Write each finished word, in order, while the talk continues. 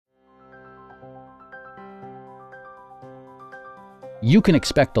You can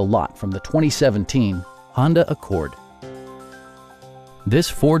expect a lot from the 2017 Honda Accord. This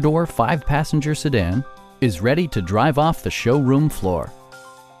four-door, five-passenger sedan is ready to drive off the showroom floor.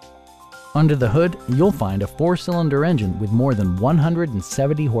 Under the hood, you'll find a four-cylinder engine with more than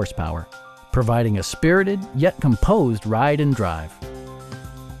 170 horsepower, providing a spirited yet composed ride and drive.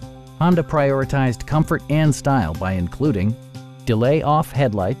 Honda prioritized comfort and style by including delay-off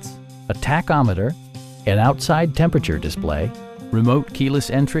headlights, a tachometer, an outside temperature display, remote keyless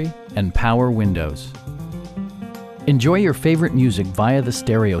entry, and power windows. Enjoy your favorite music via the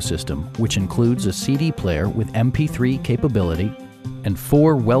stereo system, which includes a CD player with MP3 capability and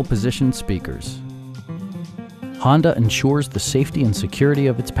 4 well-positioned speakers. Honda ensures the safety and security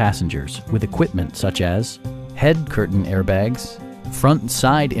of its passengers with equipment such as head curtain airbags, front and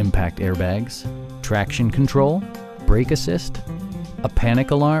side impact airbags, traction control, brake assist, a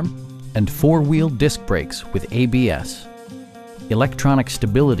panic alarm, and 4-wheel disc brakes with ABS. Electronic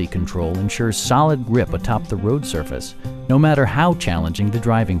stability control ensures solid grip atop the road surface, no matter how challenging the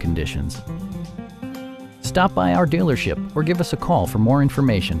driving conditions. Stop by our dealership or give us a call for more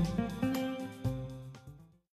information.